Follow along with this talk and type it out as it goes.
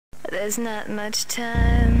There's not much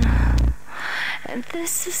time, and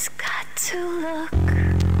this has got to look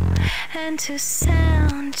and to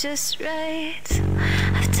sound just right.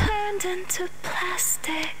 I've turned into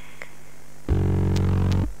plastic.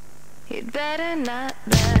 You'd better not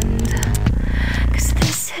bend, 'cause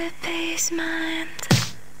this hippie's mind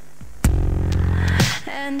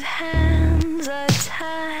and hands are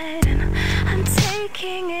tied, and I'm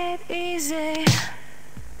taking it easy.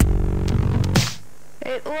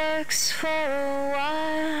 It works for a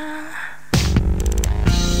while,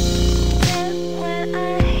 but when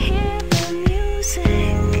I hear the music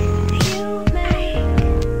you make,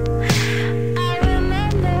 I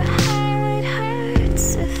remember how it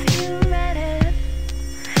hurts if you let it,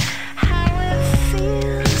 how it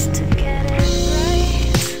feels to get it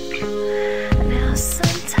right. Now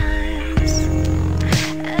sometimes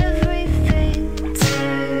everything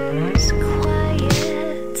turns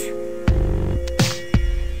quiet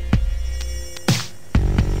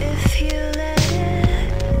if you let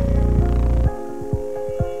it.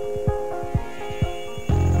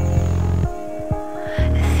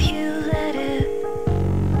 If you let it.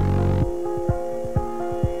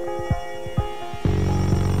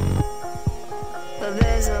 Well,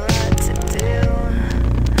 there's a lot to do.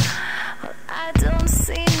 Well, I don't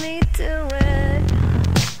see me do it,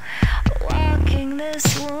 walking this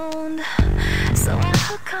wound, so I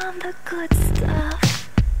hook on the good stuff.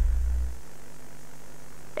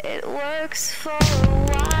 It works for a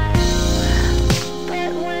while,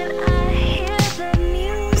 but when